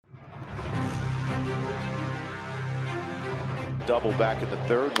Double back in the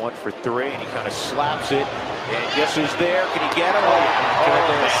third, 1 for 3, and he kind of slaps it. And guess who's there? Can he get him?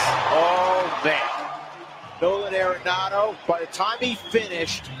 Oh, man. Nolan Arenado, by the time he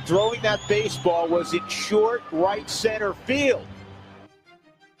finished throwing that baseball, was in short right center field.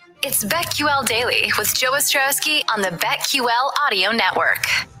 It's BetQL Daily with Joe Ostrowski on the BetQL Audio Network.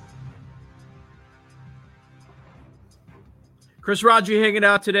 Chris Raji hanging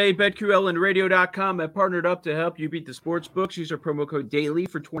out today, BetQL and Radio.com have partnered up to help you beat the sports books. Use our promo code DAILY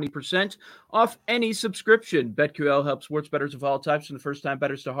for 20% off any subscription. BetQL helps sports bettors of all types, from the first-time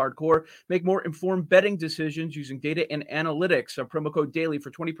bettors to hardcore, make more informed betting decisions using data and analytics. Our promo code DAILY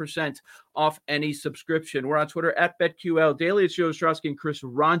for 20% off any subscription. We're on Twitter at BetQL Daily. It's Joe Ostrowski and Chris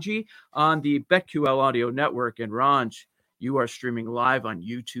Raji on the BetQL Audio Network. And Ranj, you are streaming live on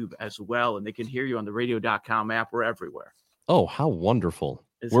YouTube as well, and they can hear you on the Radio.com app. We're everywhere. Oh, how wonderful.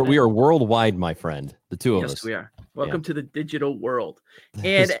 We are worldwide, my friend, the two of us. Yes, we are. Welcome to the digital world.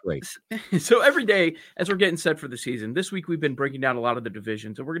 And great. So every day, as we're getting set for the season, this week we've been breaking down a lot of the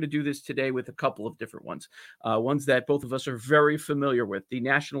divisions, and we're going to do this today with a couple of different ones, ones that both of us are very familiar with, the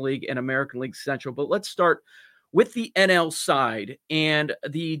National League and American League Central. But let's start with the NL side and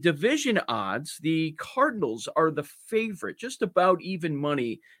the division odds. The Cardinals are the favorite, just about even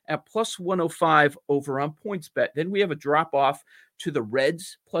money at plus 105 over on PointsBet. Then we have a drop off to the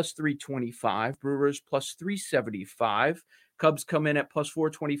Reds plus 325, Brewers plus 375. Cubs come in at plus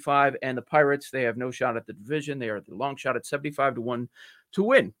 425, and the Pirates, they have no shot at the division. They are the long shot at 75-1 to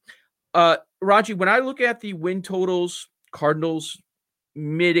win. Raji, when I look at the win totals, Cardinals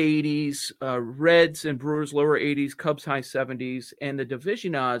mid 80s, Reds and Brewers lower 80s, Cubs high 70s, and the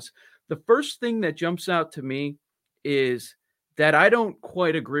division odds, the first thing that jumps out to me is that I don't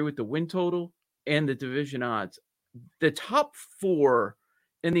quite agree with the win total and the division odds. The top four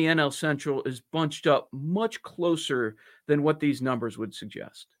in the NL Central is bunched up much closer than what these numbers would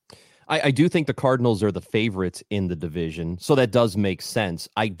suggest. I do think the Cardinals are the favorites in the division, so that does make sense.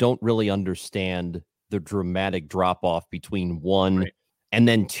 I don't really understand the dramatic drop-off between one and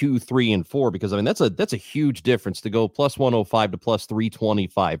then 2, 3, and 4, because I mean that's a huge difference to go plus 105 to plus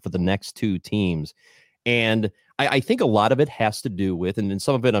 325 for the next two teams. And I think a lot of it has to do with, and then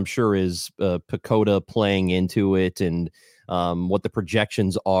some of it I'm sure is PECOTA playing into it, and what the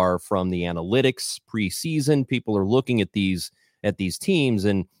projections are from the analytics preseason. People are looking at these teams,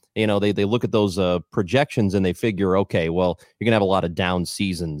 and you know they look at those projections and they figure, okay, well, you're gonna have a lot of down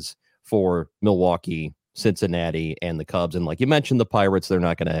seasons for Milwaukee, Cincinnati, and the Cubs. And like you mentioned, the Pirates, they're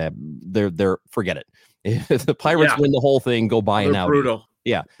not going to have, they're forget it. If the Pirates win the whole thing, go buy an out. Brutal.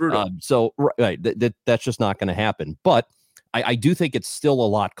 Yeah. So that's just not going to happen. But I do think it's still a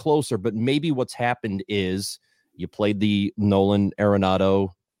lot closer. But maybe what's happened is you played the Nolan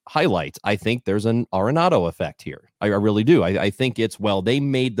Arenado highlights. I think there's an Arenado effect here. I really do. I think it's, well, they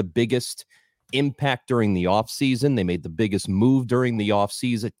made the biggest impact during the offseason. They made the biggest move during the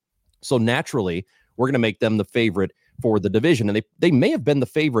offseason. So naturally, we're going to make them the favorite for the division. And they may have been the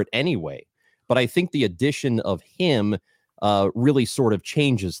favorite anyway, but I think the addition of him really sort of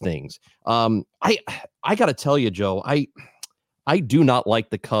changes things. I got to tell you, Joe, I do not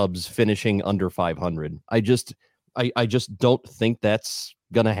like the Cubs finishing under 500. I just don't think that's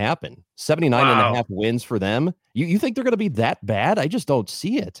going to happen. 79 and a half wins for them. You think they're going to be that bad? I just don't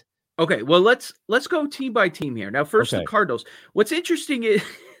see it. Okay, well, let's go team by team here. Now, first, the Cardinals. What's interesting is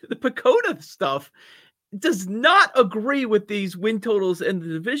the PECOTA stuff does not agree with these win totals and the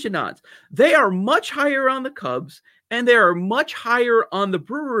division odds. They are much higher on the Cubs, and they are much higher on the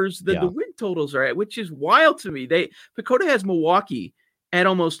Brewers than the win totals are at, which is wild to me. PECOTA has Milwaukee at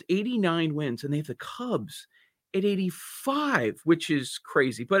almost 89 wins, and they have the Cubs at 85, which is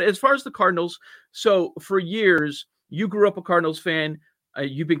crazy. But as far as the Cardinals, so for years, you grew up a Cardinals fan.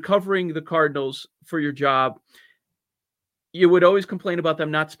 You've been covering the Cardinals for your job. You would always complain about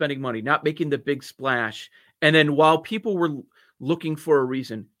them not spending money, not making the big splash. And then while people were looking for a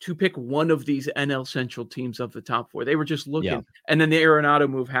reason to pick one of these NL Central teams of the top four, they were just looking. Yeah. And then the Arenado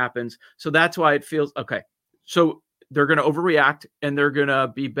move happens. So that's why it feels, okay, so they're going to overreact and they're going to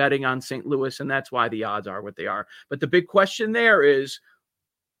be betting on St. Louis. And that's why the odds are what they are. But the big question there is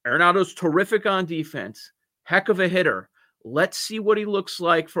Arenado's terrific on defense, heck of a hitter. Let's see what he looks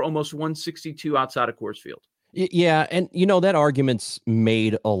like for almost 162 outside of Coors Field. Yeah, and you know that argument's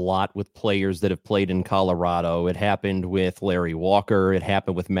made a lot with players that have played in Colorado. It happened with Larry Walker. It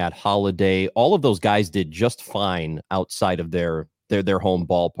happened with Matt Holliday. All of those guys did just fine outside of their home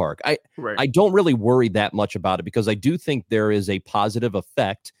ballpark. I don't really worry that much about it because I do think there is a positive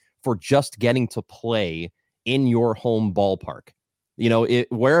effect for just getting to play in your home ballpark.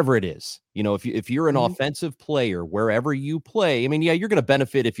 wherever it is, if you're an offensive player, wherever you play, I mean, yeah, you're going to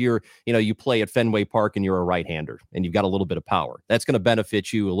benefit if you play at Fenway Park and you're a right-hander and you've got a little bit of power. That's going to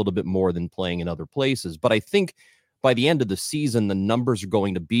benefit you a little bit more than playing in other places. But I think by the end of the season, the numbers are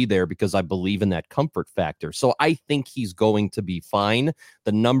going to be there because I believe in that comfort factor. So I think he's going to be fine.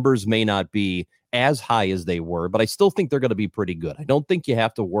 The numbers may not be as high as they were, but I still think they're going to be pretty good. I don't think you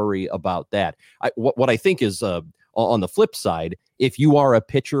have to worry about that. What I think is on the flip side, if you are a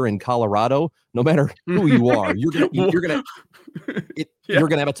pitcher in Colorado, no matter who you are, you're gonna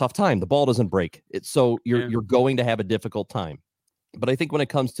have a tough time. The ball doesn't break. You're going to have a difficult time. But I think when it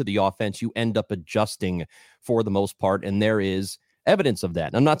comes to the offense, you end up adjusting for the most part, and there is evidence of that.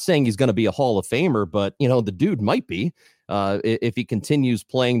 And I'm not saying he's going to be a Hall of Famer, but the dude might be if he continues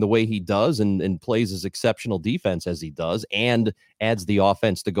playing the way he does and plays his exceptional defense as he does and adds the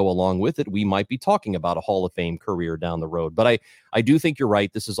offense to go along with it. We might be talking about a Hall of Fame career down the road. But I do think you're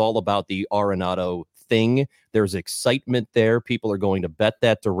right. This is all about the Arenado thing. There's excitement there. People are going to bet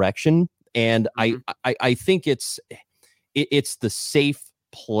that direction, and I think it's the safe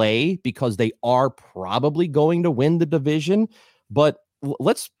play because they are probably going to win the division. But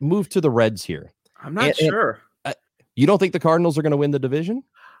let's move to the Reds here. I'm not sure. You don't think the Cardinals are going to win the division?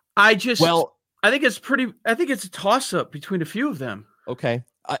 I think it's a toss-up between a few of them. Okay.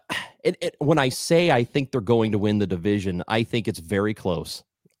 When I say I think they're going to win the division, I think it's very close.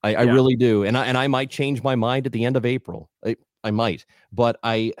 I really do. And I might change my mind at the end of April. I might. But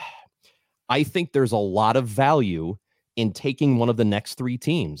I think there's a lot of value in taking one of the next three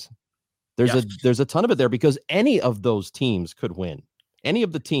teams. There's a ton of it there because any of those teams could win. Any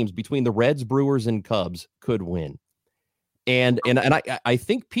of the teams between the Reds, Brewers, and Cubs could win. And I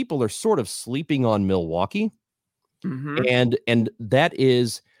think people are sort of sleeping on Milwaukee. And that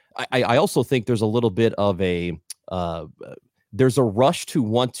is, I also think there's a little bit of there's a rush to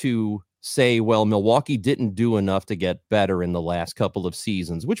want to say, well, Milwaukee didn't do enough to get better in the last couple of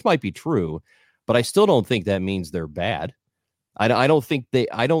seasons, which might be true, but I still don't think that means they're bad. I don't think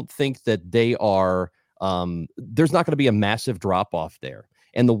that they are, there's not going to be a massive drop off there.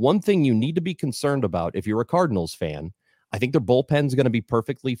 And the one thing you need to be concerned about if you're a Cardinals fan, I think their bullpen's going to be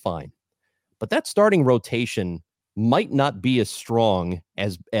perfectly fine, but that starting rotation might not be as strong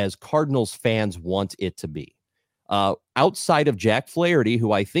as Cardinals fans want it to be. Outside of Jack Flaherty,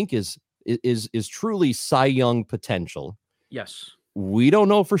 who I think is truly Cy Young potential. Yes. We don't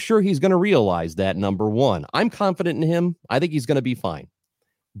know for sure he's going to realize that, number one. I'm confident in him. I think he's going to be fine.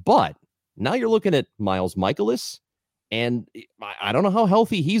 But now you're looking at Miles Mikolas, and I don't know how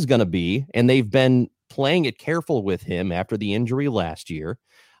healthy he's going to be, and they've been playing it careful with him after the injury last year.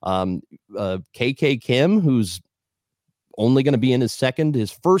 KK Kim, who's only going to be in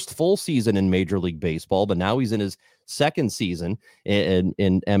his first full season in Major League Baseball, but now he's in his second season in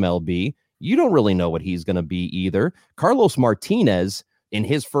MLB. You don't really know what he's going to be either. Carlos Martinez in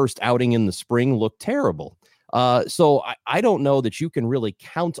his first outing in the spring looked terrible. So I don't know that you can really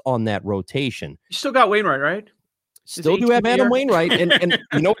count on that rotation. You still got Wainwright, right? Still do have Adam Wainwright. And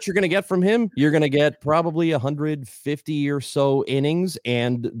you know what you're going to get from him? You're going to get probably 150 or so innings,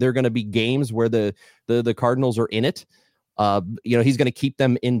 and they're going to be games where the Cardinals are in it. He's going to keep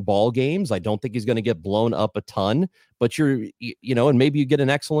them in ball games. I don't think he's going to get blown up a ton, but and maybe you get an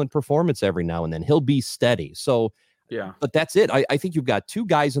excellent performance every now and then. He'll be steady. So, yeah, but that's it. I think you've got two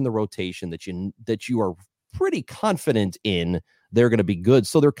guys in the rotation that you are pretty confident in. They're going to be good.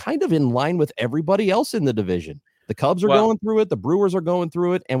 So they're kind of in line with everybody else in the division. The Cubs are going through it. The Brewers are going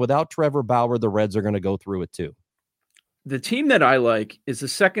through it. And without Trevor Bauer, the Reds are going to go through it too. The team that I like is the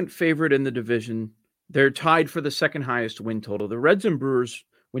second favorite in the division. They're tied for the second highest win total. The Reds and Brewers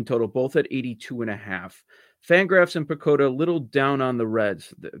win total both at 82.5. Fangraphs and Pacoda a little down on the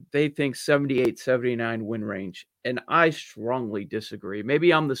Reds. They think 78, 79 win range. And I strongly disagree.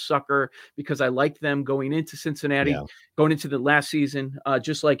 Maybe I'm the sucker because I liked them going into Cincinnati, going into the last season,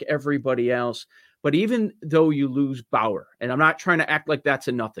 just like everybody else. But even though you lose Bauer, and I'm not trying to act like that's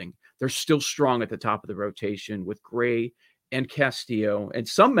a nothing, they're still strong at the top of the rotation with Gray and Castillo. And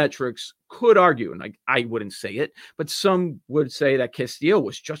some metrics could argue, and I wouldn't say it, but some would say that Castillo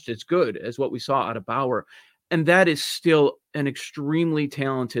was just as good as what we saw out of Bauer. And that is still an extremely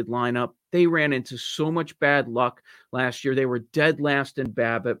talented lineup. They ran into so much bad luck last year. They were dead last in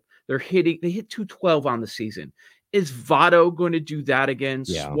BABIP. They hit 212 on the season. Is Votto going to do that again?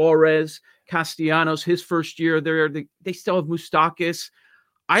 Yeah. Suarez, Castellanos, his first year there. They still have Moustakas.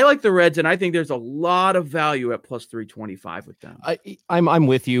 I like the Reds, and I think there's a lot of value at plus 325 with them. I'm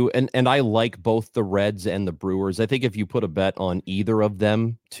with you, and I like both the Reds and the Brewers. I think if you put a bet on either of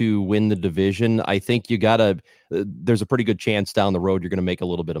them to win the division, I think you gotta. There's a pretty good chance down the road you're going to make a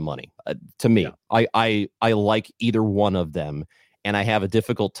little bit of money. To me, yeah. I like either one of them, and I have a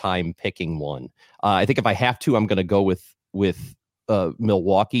difficult time picking one. I think if I have to, I'm going to go with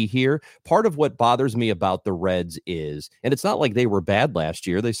Milwaukee here. Part of what bothers me about the Reds is, and it's not like they were bad last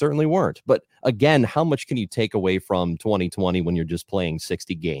year, they certainly weren't, but again, how much can you take away from 2020 when you're just playing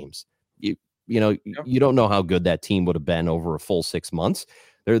 60 games? You don't know how good that team would have been over a full 6 months.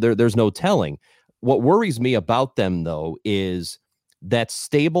 There's no telling. What worries me about them, though, is that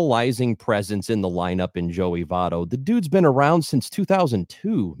stabilizing presence in the lineup in Joey Votto. The dude's been around since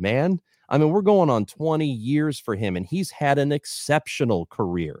 2002, man. I mean, we're going on 20 years for him, and he's had an exceptional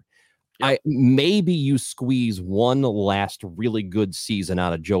career. Yep. Maybe you squeeze one last really good season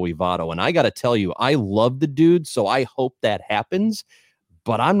out of Joey Votto, and I got to tell you, I love the dude, so I hope that happens,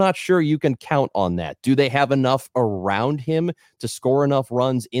 but I'm not sure you can count on that. Do they have enough around him to score enough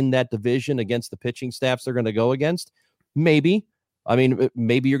runs in that division against the pitching staffs they're going to go against? Maybe. I mean,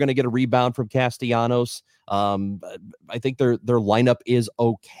 maybe you're going to get a rebound from Castellanos. I think their lineup is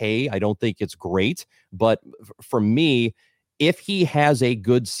okay. I don't think it's great, but for me, if he has a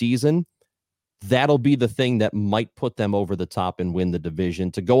good season, that'll be the thing that might put them over the top and win the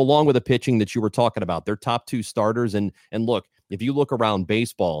division, to go along with the pitching that you were talking about. Their top two starters. And look, if you look around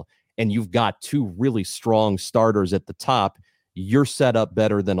baseball and you've got two really strong starters at the top, you're set up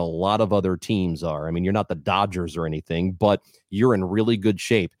better than a lot of other teams are. I mean, you're not the Dodgers or anything, but you're in really good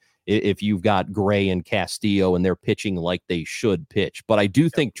shape if you've got Gray and Castillo and they're pitching like they should pitch. But I do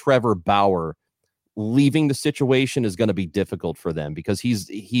think Trevor Bauer leaving the situation is going to be difficult for them because he's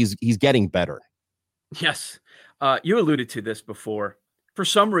getting better. Yes. You alluded to this before. For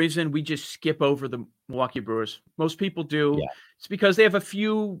some reason, we just skip over the Milwaukee Brewers. Most people do. Yeah. It's because they have a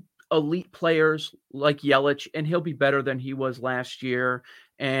few elite players like Yelich, and he'll be better than he was last year.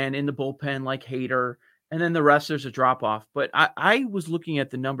 And in the bullpen, like Hader, and then the rest, there's a drop off. But I was looking at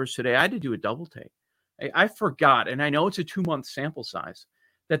the numbers today. I had to do a double take. I forgot, and I know it's a 2-month sample size,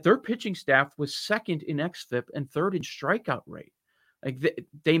 that their pitching staff was second in xFIP and third in strikeout rate. Like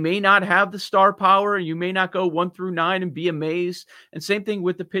they may not have the star power, and you may not go 1 through 9 and be amazed. And same thing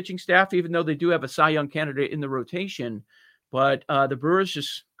with the pitching staff, even though they do have a Cy Young candidate in the rotation. But the Brewers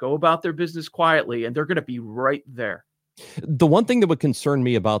just go about their business quietly, and they're going to be right there. The one thing that would concern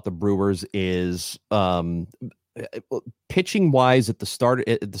me about the Brewers is pitching wise at the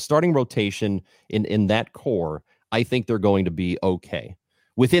starting rotation in that core. I think they're going to be okay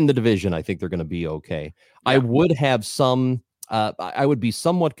within the division. I think they're going to be okay. Yeah. I would have some. I would be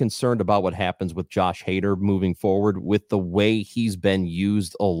somewhat concerned about what happens with Josh Hader moving forward with the way he's been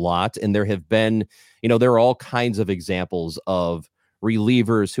used a lot. And there have been, there are all kinds of examples of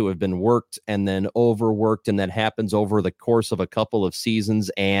relievers who have been worked and then overworked, and that happens over the course of a couple of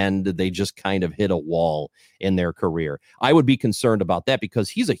seasons, and they just kind of hit a wall in their career. I would be concerned about that because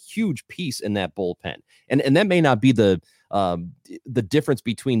he's a huge piece in that bullpen. And that may not be the difference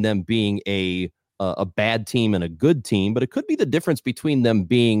between them being a bad team and a good team, but it could be the difference between them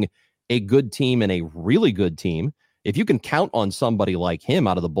being a good team and a really good team. If you can count on somebody like him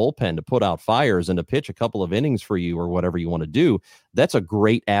out of the bullpen to put out fires and to pitch a couple of innings for you or whatever you want to do, that's a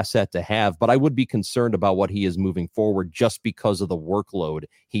great asset to have. But I would be concerned about what he is moving forward just because of the workload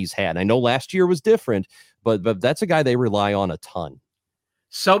he's had. I know last year was different, but that's a guy they rely on a ton.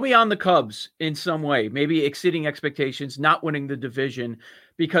 Sell me on the Cubs in some way, maybe exceeding expectations, not winning the division,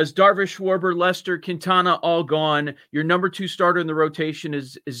 because Darvish, Schwarber, Lester, Quintana, all gone. Your number 2 starter in the rotation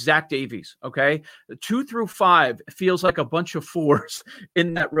is Zach Davies, okay? 2 through 5 feels like a bunch of 4s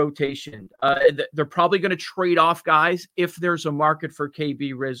in that rotation. They're probably going to trade off guys if there's a market for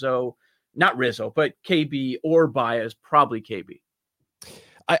KB, Rizzo, not Rizzo, but KB or Baez, probably KB.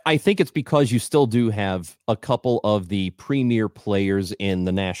 I think it's because you still do have a couple of the premier players in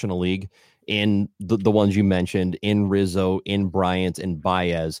the National League, in the ones you mentioned, in Rizzo, in Bryant, and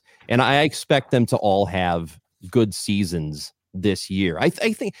Baez. And I expect them to all have good seasons this year. I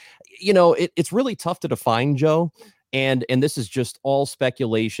think, it's really tough to define, Joe. And this is just all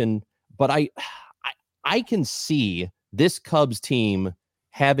speculation, but I can see this Cubs team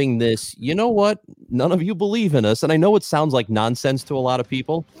having this, none of you believe in us. And I know it sounds like nonsense to a lot of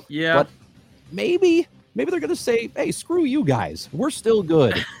people. Yeah. But maybe they're going to say, hey, screw you guys. We're still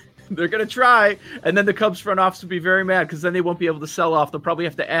good. They're going to try, and then the Cubs front office will be very mad because then they won't be able to sell off. They'll probably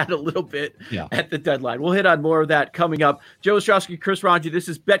have to add a little bit at the deadline. We'll hit on more of that coming up. Joe Ostrowski, Chris Ranji, this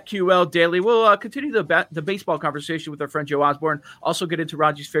is BetQL Daily. We'll continue the baseball conversation with our friend Joe Osborne. Also get into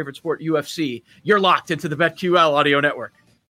Ranji's favorite sport, UFC. You're locked into the BetQL Audio Network.